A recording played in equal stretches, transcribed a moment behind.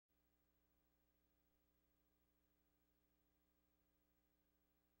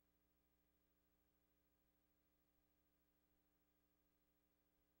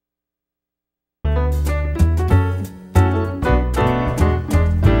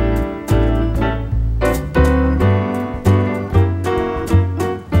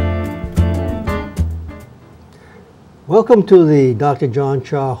Welcome to the Dr. John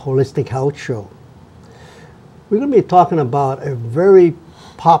Char Holistic Health Show. We're going to be talking about a very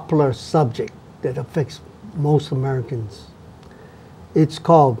popular subject that affects most Americans. It's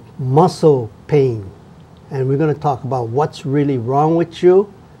called muscle pain. And we're going to talk about what's really wrong with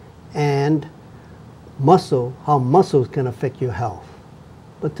you and how muscles can affect your health.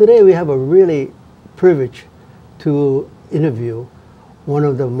 But today we have a really privilege to interview one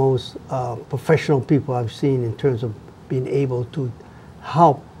of the most professional people I've seen in terms of being able to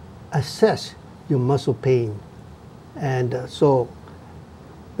help assess your muscle pain. And so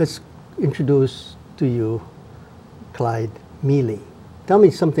let's introduce to you Clyde Mealy. Tell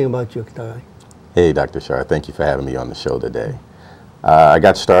me something about you, Clyde. Hey, Dr. Char, thank you for having me on the show today. I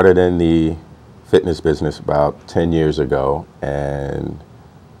got started in the fitness business about 10 years ago, and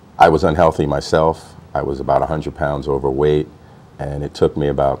I was unhealthy myself. I was about 100 pounds overweight, and it took me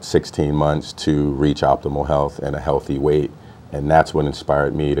about 16 months to reach optimal health and a healthy weight. And that's what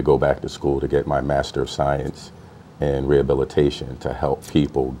inspired me to go back to school to get my Master of Science in Rehabilitation to help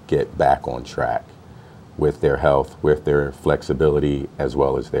people get back on track with their health, with their flexibility, as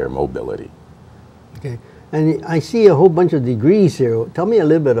well as their mobility. Okay, and I see a whole bunch of degrees here. Tell me a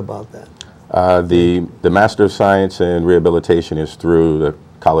little bit about that. The Master of Science in Rehabilitation is through the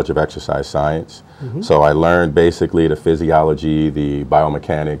College of Exercise Science. Mm-hmm. So I learned basically the physiology, the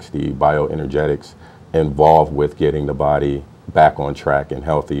biomechanics, the bioenergetics involved with getting the body back on track and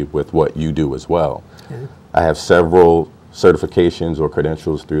healthy with what you do as well. Okay. I have several certifications or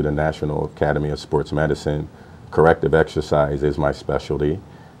credentials through the National Academy of Sports Medicine. Corrective exercise is my specialty,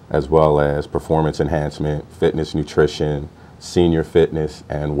 as well as performance enhancement, fitness nutrition, senior fitness,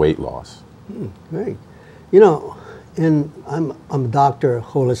 and weight loss. Great. You know, and I'm a doctor, a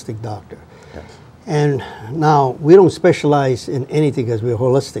holistic doctor. Yes. And now we don't specialize in anything because we're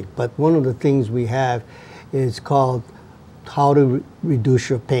holistic, but one of the things we have is called how to reduce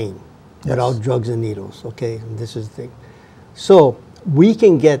your pain without drugs and needles, okay? And this is the thing. So we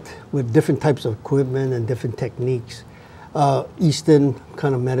can get, with different types of equipment and different techniques, Eastern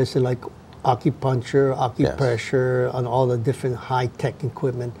kind of medicine like acupuncture, acupressure, and all the different high-tech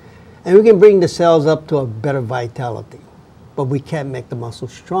equipment. And we can bring the cells up to a better vitality. But we can't make the muscle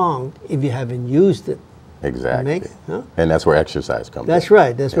strong if you haven't used it. Exactly. And that's where exercise comes in. That's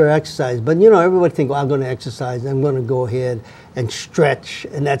right. That's where exercise. But, you know, everybody thinks, well, I'm going to exercise. I'm going to go ahead and stretch,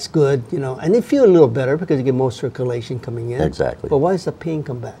 and that's good, you know. And they feel a little better because you get more circulation coming in. Exactly. But why does the pain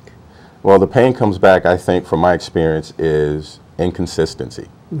come back? Well, the pain comes back, I think, from my experience, is inconsistency.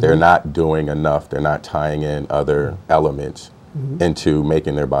 Mm-hmm. They're not doing enough. They're not tying in other elements into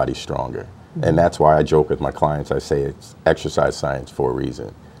making their body stronger. And that's why I joke with my clients. I say it's exercise science for a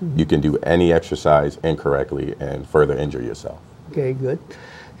reason. You can do any exercise incorrectly and further injure yourself. Okay, good.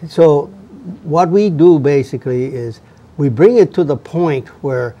 So what we do basically is we bring it to the point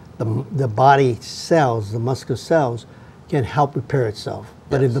where the body cells, the muscle cells, can help repair itself.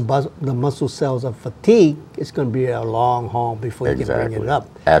 But if the muscle cells are fatigued, it's going to be a long haul before you can bring it up.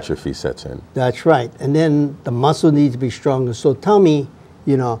 Atrophy sets in. That's right. And then the muscle needs to be stronger. So tell me,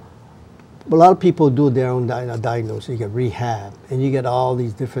 you know, a lot of people do their own diagnosis. You get rehab, and you get all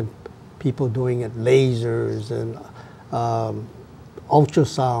these different people doing it, lasers and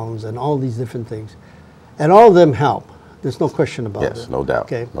ultrasounds and all these different things. And all of them help. There's no question about it. Yes, no doubt.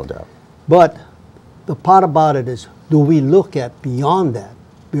 Okay? No doubt. But the part about it is, do we look at beyond that?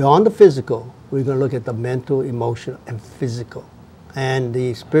 Beyond the physical, we're going to look at the mental, emotional, and physical, and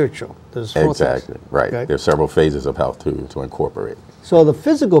the spiritual. There's four exactly, things, right. Okay? There's several phases of health to incorporate. So the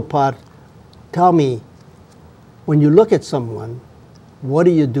physical part, tell me, when you look at someone, what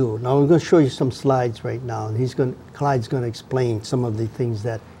do you do? Now we're going to show you some slides right now, and Clyde's going to explain some of the things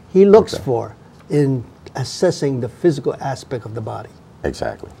that he looks for in assessing the physical aspect of the body.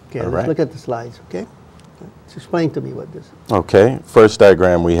 Exactly. Okay, let's look at the slides, okay? Let's explain to me what this is. Okay, first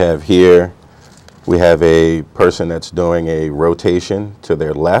diagram we have here, we have a person that's doing a rotation to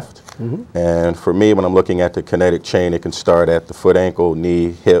their left. And for me, when I'm looking at the kinetic chain, it can start at the foot, ankle,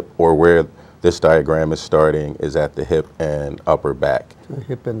 knee, hip, or where this diagram is starting is at the hip and upper back. The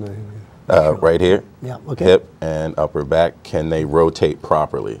hip and the... right here? Yeah, okay. Hip and upper back, can they rotate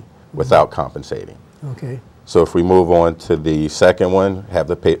properly without compensating? Okay. So if we move on to the second one, have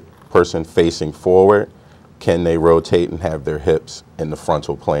the person facing forward, can they rotate and have their hips in the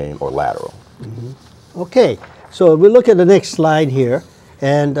frontal plane or lateral? Okay, so we look at the next slide here,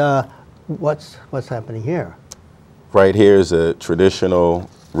 and what's happening here? Right here is a traditional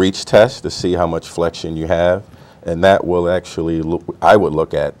reach test to see how much flexion you have, and that will actually I would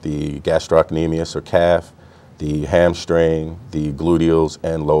look at the gastrocnemius or calf, the hamstring, the gluteals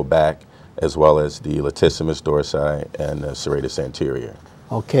and low back, as well as the latissimus dorsi and the serratus anterior.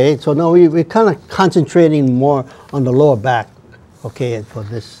 Okay, so now we're kind of concentrating more on the lower back, okay, for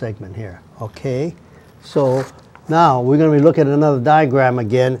this segment here. Okay, so now we're going to be looking at another diagram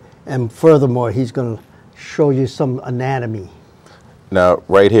again, and furthermore, he's going to show you some anatomy. Now,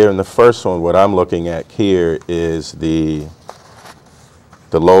 right here in the first one, what I'm looking at here is the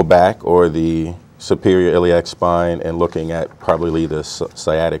low back or the superior iliac spine, and looking at probably the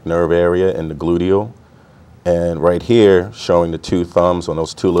sciatic nerve area and the gluteal. And right here, showing the two thumbs on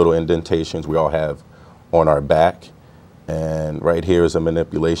those two little indentations we all have on our back. And right here is a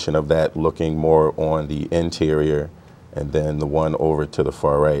manipulation of that, looking more on the interior. And then the one over to the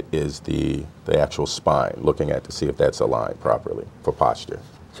far right is the actual spine, looking at to see if that's aligned properly for posture.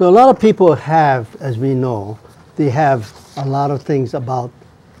 So a lot of people have, as we know, they have a lot of things about,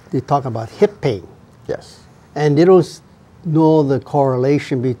 they talk about hip pain. Yes. And they don't know the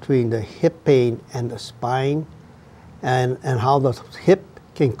correlation between the hip pain and the spine, and how the hip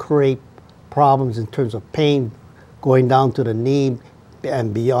can create problems in terms of pain going down to the knee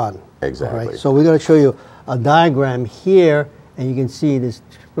and beyond. Exactly. Right? So we're going to show you a diagram here, and you can see this,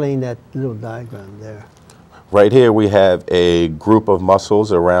 explain that little diagram there. Right here we have a group of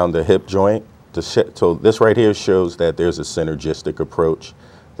muscles around the hip joint. So this right here shows that there's a synergistic approach,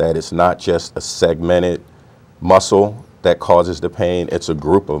 that it's not just a segmented muscle that causes the pain, it's a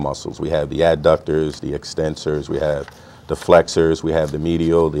group of muscles. We have the adductors, the extensors, we have the flexors, we have the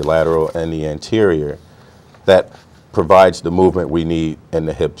medial, the lateral, and the anterior that provides the movement we need in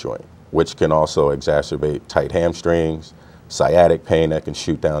the hip joint, which can also exacerbate tight hamstrings, sciatic pain that can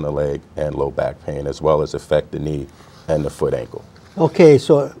shoot down the leg, and low back pain, as well as affect the knee and the foot ankle. Okay,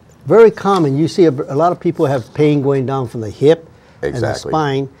 so very common. You see a lot of people have pain going down from the hip and the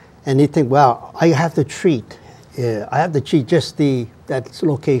spine, and they think, well, I have to treat. I have to treat just that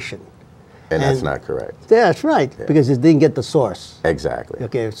location. And that's not correct. Yeah, that's right, because it didn't get the source. Exactly.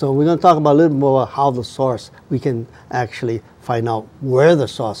 Okay, so we're going to talk about a little more how the source, we can actually find out where the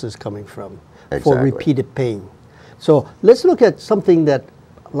source is coming from for repeated pain. So let's look at something that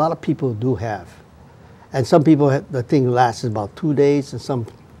a lot of people do have. And some people, the thing lasts about 2 days, and some...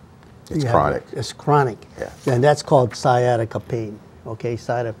 It's chronic. It's chronic. Yeah. And that's called sciatica pain. Okay,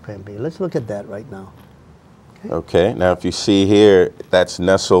 sciatica pain. Let's look at that right now. Okay, now if you see here, that's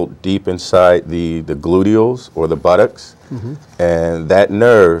nestled deep inside the gluteals or the buttocks, and that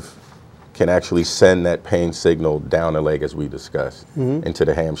nerve can actually send that pain signal down the leg, as we discussed, into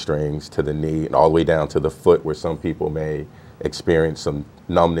the hamstrings, to the knee, and all the way down to the foot, where some people may experience some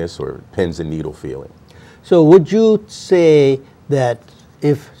numbness or pins and needle feeling. So would you say that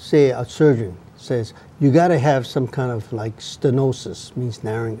if, say, a surgeon says, you got to have some kind of like stenosis, means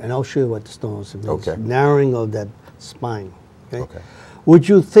narrowing, and I'll show you what the stenosis means. Okay. Narrowing of that spine. Okay. Would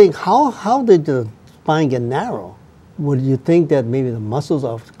you think, how did the spine get narrow? Would you think that maybe the muscles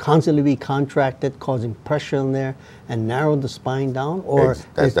are constantly be contracted, causing pressure in there, and narrow the spine down? Or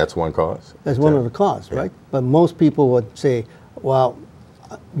that's one cause. That's one of the causes, right? But most people would say, well,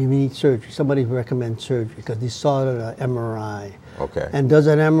 you need surgery. Somebody recommends surgery because they saw it at an MRI. Okay. And does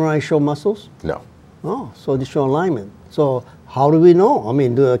an MRI show muscles? No. Oh, so they show alignment. So how do we know? I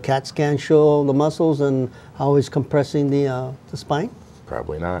mean, do a CAT scan show the muscles and how it's compressing the spine?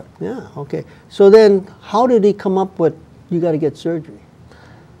 Probably not. Yeah, okay. So then how did he come up with, you got to get surgery?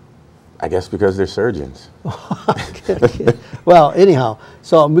 I guess because they're surgeons. Okay. Well, anyhow,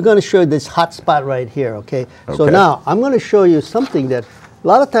 so we're going to show you this hot spot right here, okay? So now I'm going to show you something that a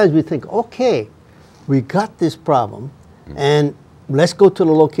lot of times we think, okay, we got this problem, and let's go to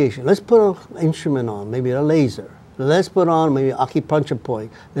the location. Let's put an instrument on, maybe a laser. Let's put on maybe an acupuncture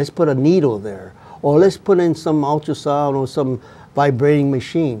point. Let's put a needle there. Or let's put in some ultrasound or some vibrating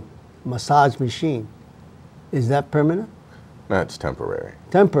machine, massage machine. Is that permanent? That's temporary.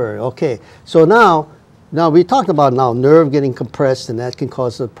 Temporary, okay. So now we talked about nerve getting compressed, and that can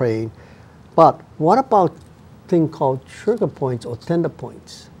cause the pain. But what about a thing called trigger points or tender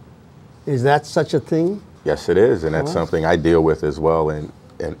points? Is that such a thing? Yes, it is, and that's something I deal with as well in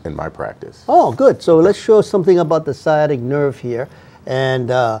my practice. Oh, good. So let's show something about the sciatic nerve here, and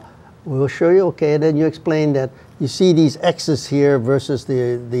we'll show you. Okay, and then you explain that you see these X's here versus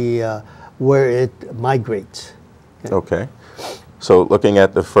the where it migrates. Okay. So looking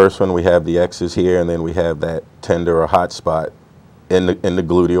at the first one, we have the X's here, and then we have that tender or hot spot in the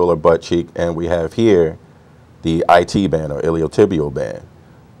gluteal or butt cheek, and we have here the IT band or iliotibial band,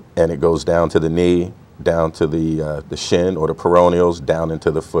 and it goes down to the knee, down to the shin or the peroneals, down into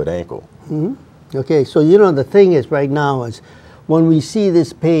the foot ankle. Okay, so you know the thing is right now is when we see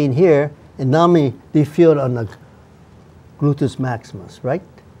this pain here, and normally they feel it on the gluteus maximus, right?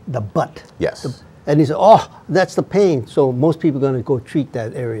 the butt. Yes. And he said, oh, that's the pain. So most people are going to go treat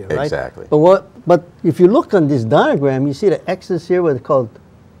that area, right? Exactly. But if you look on this diagram, you see the X's here, what are called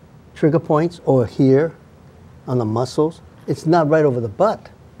trigger points, or here on the muscles. It's not right over the butt.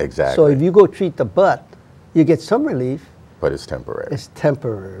 Exactly. So if you go treat the butt, you get some relief. But it's temporary. It's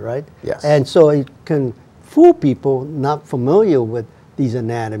temporary, right? Yes. And so it can fool people not familiar with these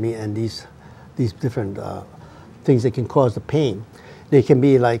anatomy and these different things that can cause the pain. They can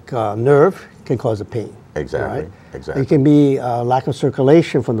be like nerve can cause the pain. Exactly. Right? Exactly. It can be lack of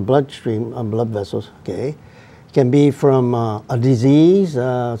circulation from the bloodstream, blood vessels. Okay. It can be from a disease,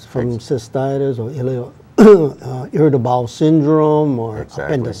 from cystitis or irritable bowel syndrome or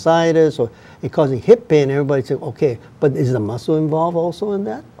appendicitis, or it causing hip pain. Everybody says, okay, but is the muscle involved also in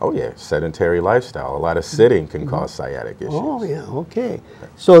that? Oh yeah, sedentary lifestyle. A lot of sitting can cause sciatic issues. Oh yeah, okay.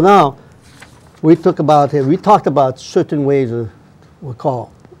 So now we talked about certain ways of we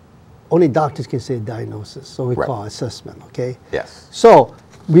call, only doctors can say diagnosis, so we call assessment, okay? Yes. So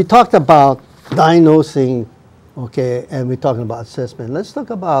we talked about diagnosing, okay, and we're talking about assessment. Let's talk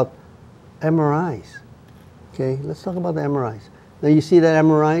about MRIs. Okay, let's talk about the MRIs. Now you see that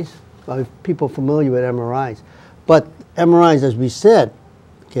MRIs? People familiar with MRIs. But MRIs, as we said,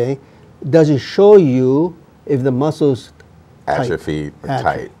 okay, doesn't show you if the muscles atrophy or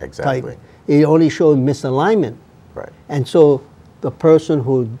tight, exactly. Tight. It only shows misalignment. Right. And so the person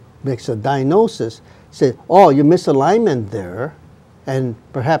who makes a diagnosis says, oh, your misalignment there, and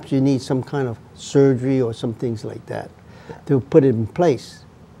perhaps you need some kind of surgery or some things like that to put it in place.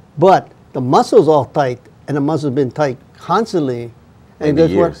 But the muscle's all tight, and the muscle's been tight constantly. And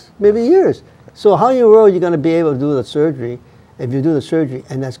maybe years. Maybe years. So how in the world are you going to be able to do the surgery if you do the surgery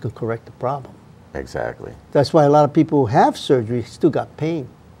and that's going to correct the problem? Exactly. That's why a lot of people who have surgery still got pain.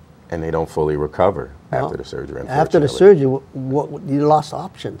 And they don't fully recover after the surgery, After the surgery, you lost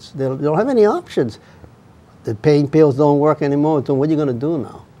options. They don't have any options. The pain pills don't work anymore, so what are you going to do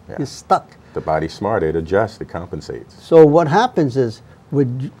now? Yeah. You're stuck. The body's smart. It adjusts. It compensates. So what happens is,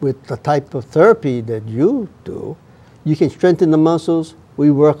 with the type of therapy that you do, you can strengthen the muscles.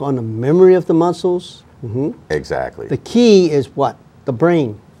 We work on the memory of the muscles. Exactly. The key is what? The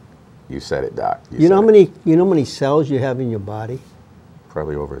brain. You said it, Doc. You know how many cells you have in your body?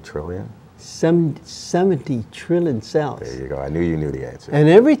 Probably over 1 trillion. 70 trillion cells. There you go. I knew you knew the answer. And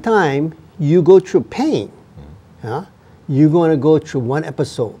every time you go through pain, you're going to go through one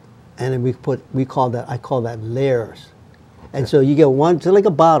episode, and then I call that layers. Okay. And so you get one, just like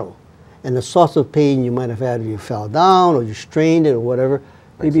a bottle, and the source of pain you might have had if you fell down or you strained it or whatever,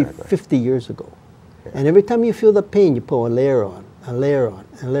 maybe 50 years ago. Yeah. And every time you feel the pain, you put a layer on, a layer on,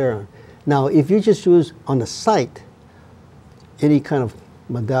 a layer on. Now, if you just use on the site any kind of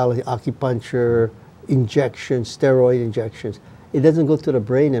modality, acupuncture, injections, steroid injections, it doesn't go to the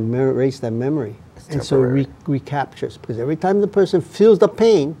brain and erase that memory. And so it recaptures. Because every time the person feels the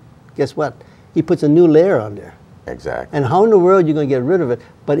pain, guess what? He puts a new layer on there. Exactly. And how in the world are you going to get rid of it?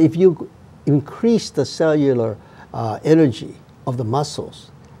 But if you increase the cellular energy of the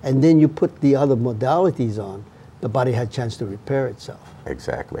muscles, and then you put the other modalities on, the body has a chance to repair itself.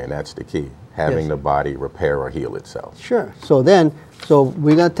 Exactly, and that's the key. Having the body repair or heal itself. Sure. So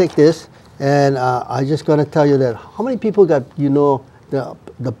we're going to take this, and I'm just going to tell you that how many people got,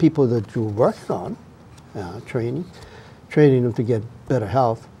 the people that you worked on, training them to get better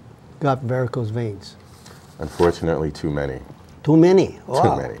health, got varicose veins? Unfortunately, too many. Too many? Wow.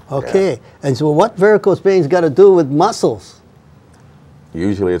 Too many. Okay. Yeah. And so what varicose veins got to do with muscles?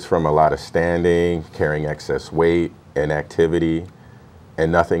 Usually it's from a lot of standing, carrying excess weight, inactivity,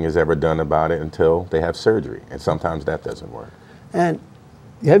 and nothing is ever done about it until they have surgery. And sometimes that doesn't work. And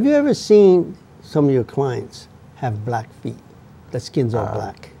have you ever seen some of your clients have black feet? The skin's all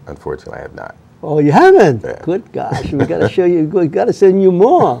black. Unfortunately, I have not. Oh, you haven't? Yeah. Good gosh, we got to show you. We got to send you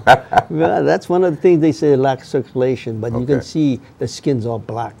more. Well, that's one of the things they say, lack of circulation. But you can see the skin's all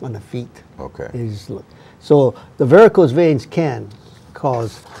black on the feet. Okay. Look. So the varicose veins can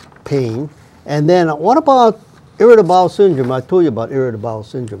cause pain. And then what about irritable bowel syndrome? I told you about irritable bowel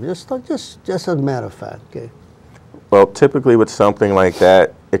syndrome. Just as a matter of fact, okay. Well, typically with something like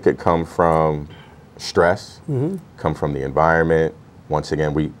that, it could come from stress, come from the environment. Once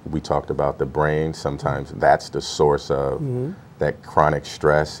again, we talked about the brain. Sometimes that's the source of that chronic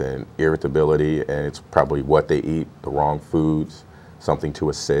stress and irritability, and it's probably what they eat, the wrong foods, something too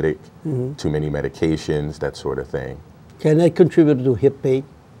acidic, too many medications, that sort of thing. Can that contribute to hip pain?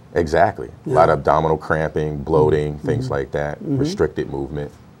 Exactly. Yeah. A lot of abdominal cramping, bloating, things like that, restricted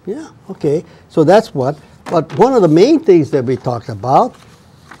movement. Yeah, okay. So that's what. But one of the main things that we talked about,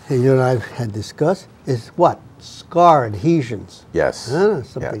 and you and I had discussed, is what? scar adhesions. Yes.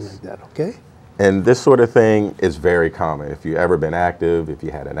 Something Yes. like that, okay? And this sort of thing is very common. If you've ever been active, if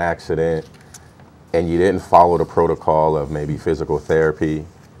you had an accident, and you didn't follow the protocol of maybe physical therapy,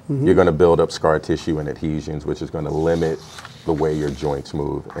 you're going to build up scar tissue and adhesions, which is going to limit the way your joints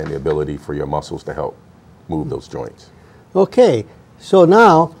move and the ability for your muscles to help move those joints. Okay, so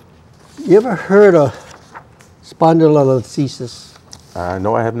now, you ever heard of spondylolisthesis?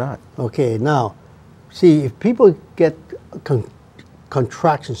 No, I have not. Okay, now, see, if people get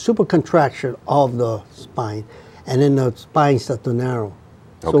contraction, super contraction of the spine, and then the spine starts to narrow.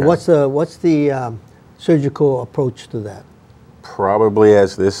 So what's the surgical approach to that? Probably,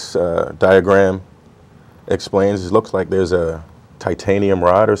 as this diagram explains, it looks like there's a titanium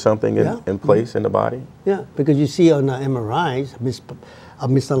rod or something in place in the body. Yeah, because you see on the MRIs a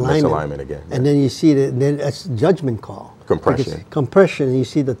misalignment. Misalignment again. And then you see that, then that's judgment call. Compression. Because compression, you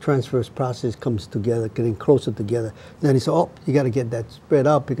see the transverse process comes together, getting closer together. Then it's, oh, you got to get that spread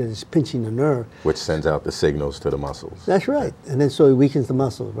out because it's pinching the nerve. Which sends out the signals to the muscles. That's right. And then so it weakens the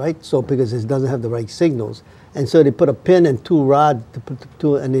muscle, right? So because it doesn't have the right signals. And so they put a pin and two rods to put the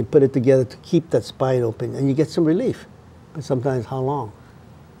two, and they put it together to keep that spine open, and you get some relief. But sometimes how long?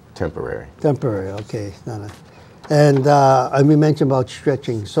 Temporary. Temporary, okay. It's not a, and we mentioned about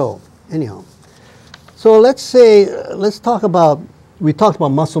stretching. So anyhow, so let's say, we talked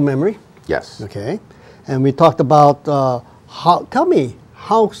about muscle memory. Yes. Okay. And we talked about tell me,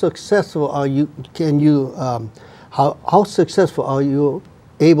 how successful are you, how successful are you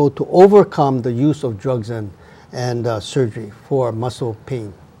able to overcome the use of drugs and surgery for muscle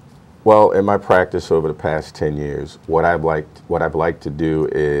pain? Well, in my practice over the past 10 years, what I've liked to do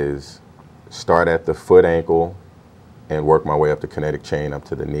is start at the foot, ankle, and work my way up the kinetic chain up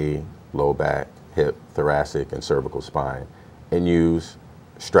to the knee, low back, hip, thoracic, and cervical spine, and use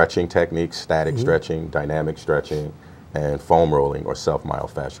stretching techniques, static stretching, dynamic stretching, and foam rolling or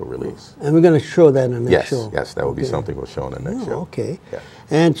self-myofascial release. And we're going to show that in the next show. Yes, that will be something we'll show in the next show. Okay. Yeah.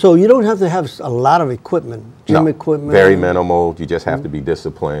 And so you don't have to have a lot of equipment, gym equipment. Very minimal. You just have to be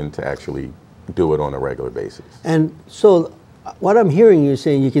disciplined to actually do it on a regular basis. And so what I'm hearing you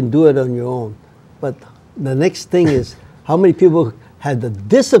saying, you can do it on your own. But the next thing is, how many people have the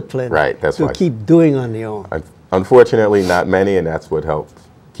discipline to keep doing on their own? Unfortunately, not many, and that's what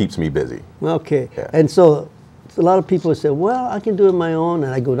keeps me busy. Okay. Yeah. And so a lot of people say, well, I can do it on my own,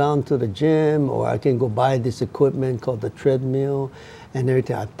 and I go down to the gym, or I can go buy this equipment called the treadmill and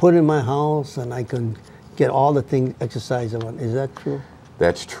everything. I put it in my house, and I can get all the things, exercise I want. Is that true?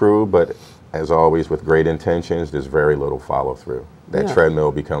 That's true, but as always with great intentions, there's very little follow through. That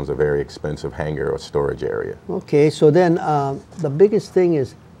treadmill becomes a very expensive hangar or storage area. Okay, so then the biggest thing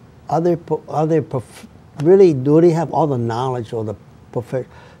is, really, do they have all the knowledge or the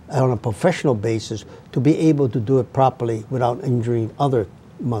on a professional basis to be able to do it properly without injuring other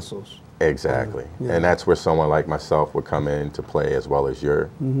muscles? Exactly. And that's where someone like myself would come into play, as well as your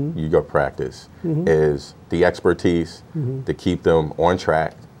practice, is the expertise to keep them on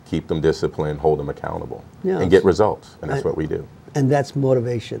track, keep them disciplined, hold them accountable, and get results. And that's what we do. And that's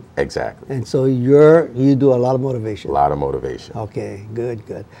motivation. Exactly. And so you do a lot of motivation. A lot of motivation. Okay, good,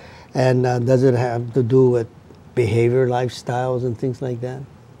 good. And does it have to do with behavior, lifestyles, and things like that?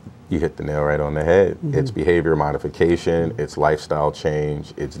 You hit the nail right on the head. It's behavior modification, it's lifestyle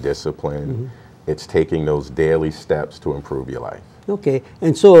change, it's discipline, it's taking those daily steps to improve your life. Okay,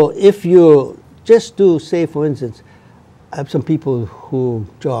 and so if you just do, say for instance, I have some people who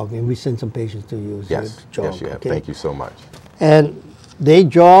jog, and we send some patients to you. Yes, jog, yes you have. Okay? Thank you so much. And they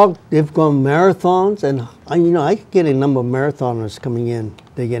jog, they've gone marathons, and I get a number of marathoners coming in.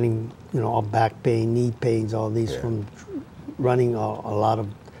 They're getting, all back pain, knee pains, all these from running a lot of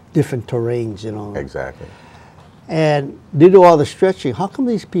different terrains, Exactly. And they do all the stretching. How come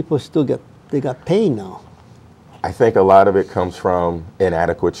these people still got pain now? I think a lot of it comes from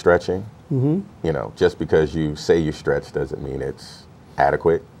inadequate stretching. Just because you say you stretch doesn't mean it's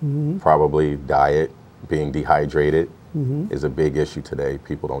adequate. Probably diet, being dehydrated is a big issue today.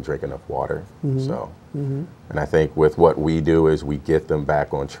 People don't drink enough water. And I think with what we do is we get them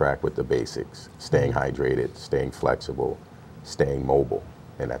back on track with the basics, staying hydrated, staying flexible, staying mobile,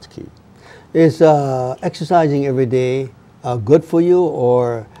 and that's key. Is exercising every day good for you,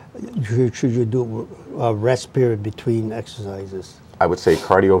 or should you do a rest period between exercises? I would say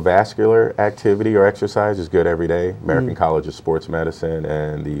cardiovascular activity or exercise is good every day. American College of Sports Medicine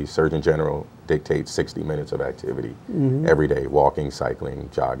and the Surgeon General dictates 60 minutes of activity every day, walking, cycling,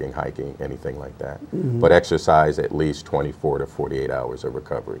 jogging, hiking, anything like that. But exercise at least 24 to 48 hours of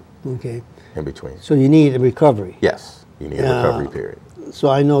recovery in between. So you need a recovery? Yes, you need a recovery period. So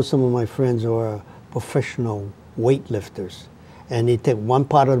I know some of my friends who are professional weightlifters, and they take one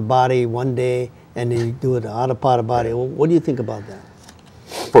part of the body one day, and they do the other part of the body. What do you think about that?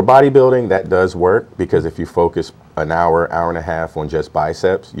 For bodybuilding, that does work, because if you focus an hour, hour and a half on just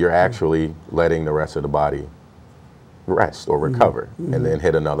biceps, you're actually letting the rest of the body rest or recover and then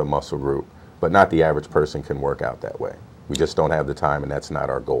hit another muscle group. But not the average person can work out that way. We just don't have the time, and that's not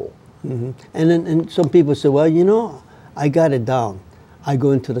our goal. And then some people say, well, you know, I got it down. I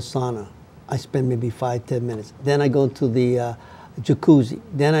go into the sauna. I spend maybe 5-10 minutes. Then I go to the jacuzzi.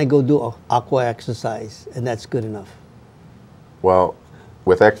 Then I go do aqua exercise, and that's good enough. Well,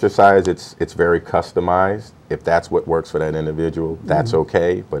 with exercise, it's very customized. If that's what works for that individual, that's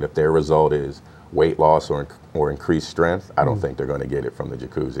okay. But if their result is weight loss or increased strength, I don't think they're going to get it from the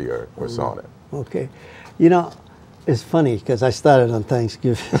jacuzzi or sauna. Okay. You know, it's funny because I started on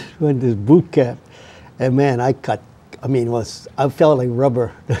Thanksgiving went to this boot camp, and man, I felt like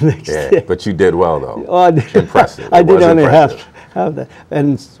rubber the next day. But you did well, though. Oh, I did. Impressive. I did only have that.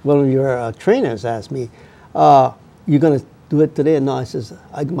 And one of your trainers asked me, you're going to do it today? No, I says,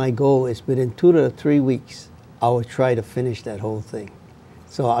 my goal is within 2 to 3 weeks, I will try to finish that whole thing.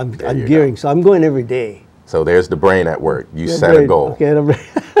 So I'm gearing. So I'm going every day. So there's the brain at work. You set a goal. Okay,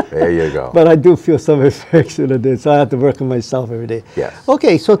 there you go. But I do feel some effects in it, so I have to work on myself every day. Yes.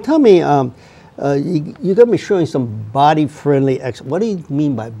 Okay, so tell me, you got me showing some body-friendly What do you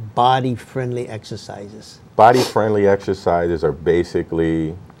mean by body-friendly exercises? Body-friendly exercises are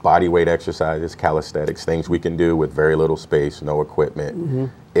basically body weight exercises, calisthenics, things we can do with very little space, no equipment.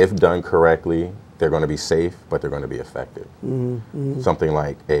 If done correctly, they're going to be safe, but they're going to be effective. Something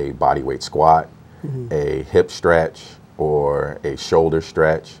like a body weight squat, a hip stretch, or a shoulder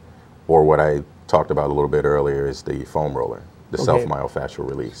stretch, or what I talked about a little bit earlier is the foam roller, the self-myofascial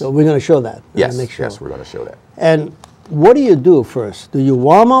release. So we're going to show that. Yes, yes, we're going to show that. And what do you do first? Do you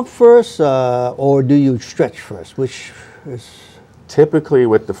warm up first, or do you stretch first? Which is... Typically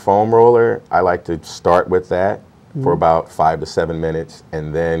with the foam roller, I like to start with that for about 5 to 7 minutes,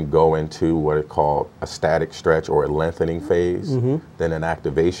 and then go into what is called a static stretch or a lengthening phase, then an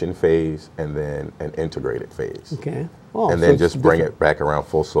activation phase, and then an integrated phase. Okay. Oh, and then just bring it back around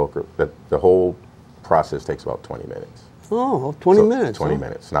full circle. The whole process takes about 20 minutes. Oh, 20 minutes. 20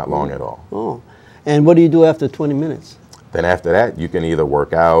 minutes, not long at all. Oh. And what do you do after 20 minutes? Then after that, you can either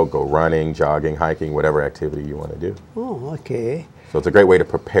work out, go running, jogging, hiking, whatever activity you want to do. Oh, okay. So it's a great way to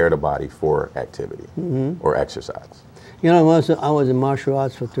prepare the body for activity or exercise. You know, I was in martial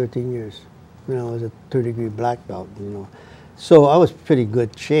arts for 13 years. You know, I was a third-degree black belt, you know. So I was pretty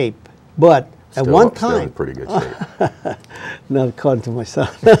good shape. But at one time... Still in pretty good shape. Not according to my son.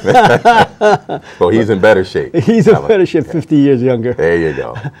 Well, he's in better shape. He's in better shape, 50 years younger. There you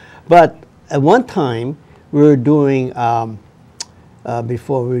go. But at one time, we were doing,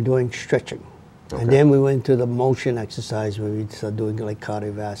 before we were doing stretching. Okay. And then we went to the motion exercise where we started doing like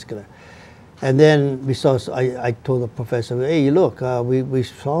cardiovascular. And then we saw, I told the professor, hey, look, we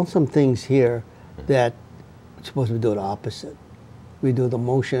found some things here that we're supposed to do the opposite. We do the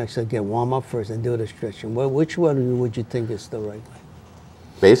motion exercise, get warm up first and do the stretching. Well, which one would you think is the right way?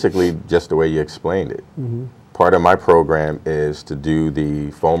 Basically, just the way you explained it. Part of my program is to do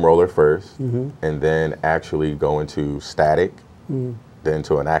the foam roller first, and then actually go into static, then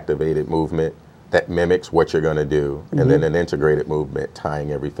to an activated movement that mimics what you're going to do, and then an integrated movement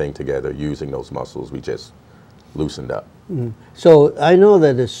tying everything together using those muscles we just loosened up. So I know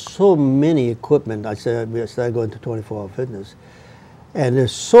that there's so many equipment. I started going to 24-hour fitness, and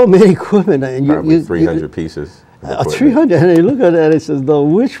there's so many equipment. And Probably 300 pieces. 300, and I look at that and says, no,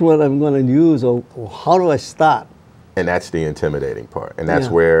 which one I'm going to use, or how do I start? And that's the intimidating part. And that's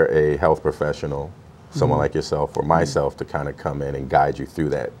where a health professional, someone like yourself or myself, to kind of come in and guide you through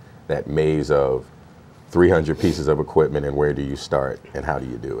that maze of 300 pieces of equipment, and where do you start and how do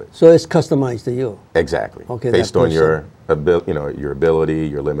you do it. So it's customized to you. Exactly. Okay, based on your ability,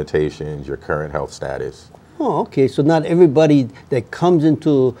 your limitations, your current health status. Oh, okay. So not everybody that comes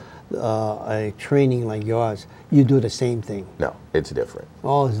into a training like yours, you do the same thing. No, it's different.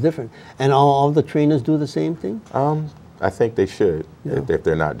 Oh, it's different. And all the trainers do the same thing? I think they should, if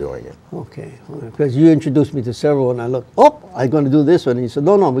they're not doing it. Okay, because you introduced me to several, and I looked, I'm going to do this one. And you said,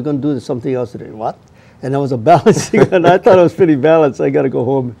 no, we're going to do something else today. What? And I was a balancing, and I thought I was pretty balanced. I got to go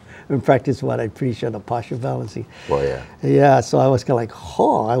home and practice what I preach on the posture balancing. Well, yeah. Yeah, so I was kind of like,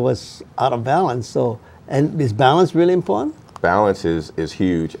 I was out of balance. So, and is balance really important? Balance is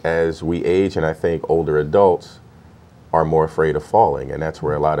huge. As we age, and I think older adults are more afraid of falling, and that's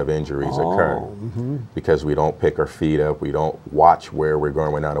where a lot of injuries occur, because we don't pick our feet up, we don't watch where we're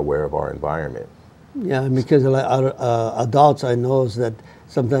going, we're not aware of our environment. Yeah, because adults, I know that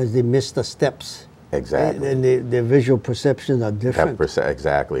sometimes they miss the steps Exactly. And the visual perceptions are different.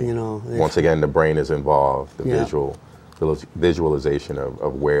 Exactly. You know, once again, the brain is involved. The Yeah. visualization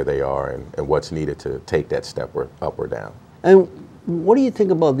of where they are and what's needed to take that step up or down. And what do you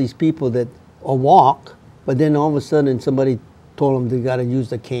think about these people that walk, but then all of a sudden somebody told them they got to use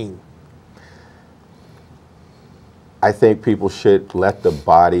the cane? I think people should let the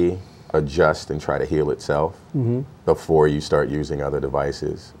body adjust and try to heal itself before you start using other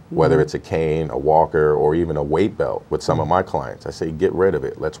devices, whether it's a cane, a walker, or even a weight belt. With some of my clients, I say, get rid of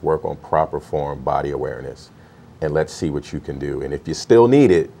it. Let's work on proper form body awareness, and let's see what you can do. And if you still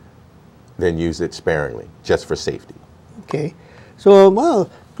need it, then use it sparingly, just for safety. Okay. So, well,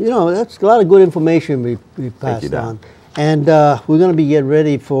 you know, that's a lot of good information we passed on. And we're going to be getting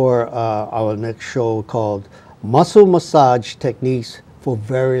ready for our next show called Muscle Massage Techniques for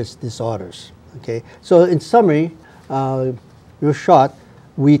Various Disorders. Okay. So, in summary, real short,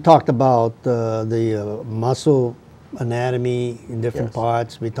 we talked about the muscle anatomy in different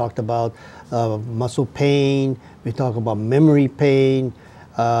parts. We talked about muscle pain. We talked about memory pain.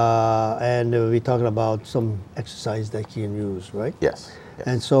 And we're talking about some exercise that you can use, right? Yes.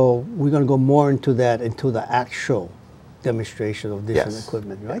 And so we're going to go more into that, into the actual demonstration of different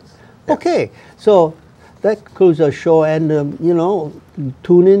equipment, right? Yes. Okay, so that concludes our show, and you know,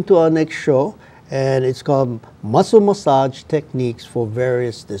 tune into our next show, and it's called Muscle Massage Techniques for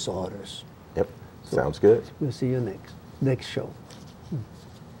Various Disorders. Yep, sounds good. We'll see you next show.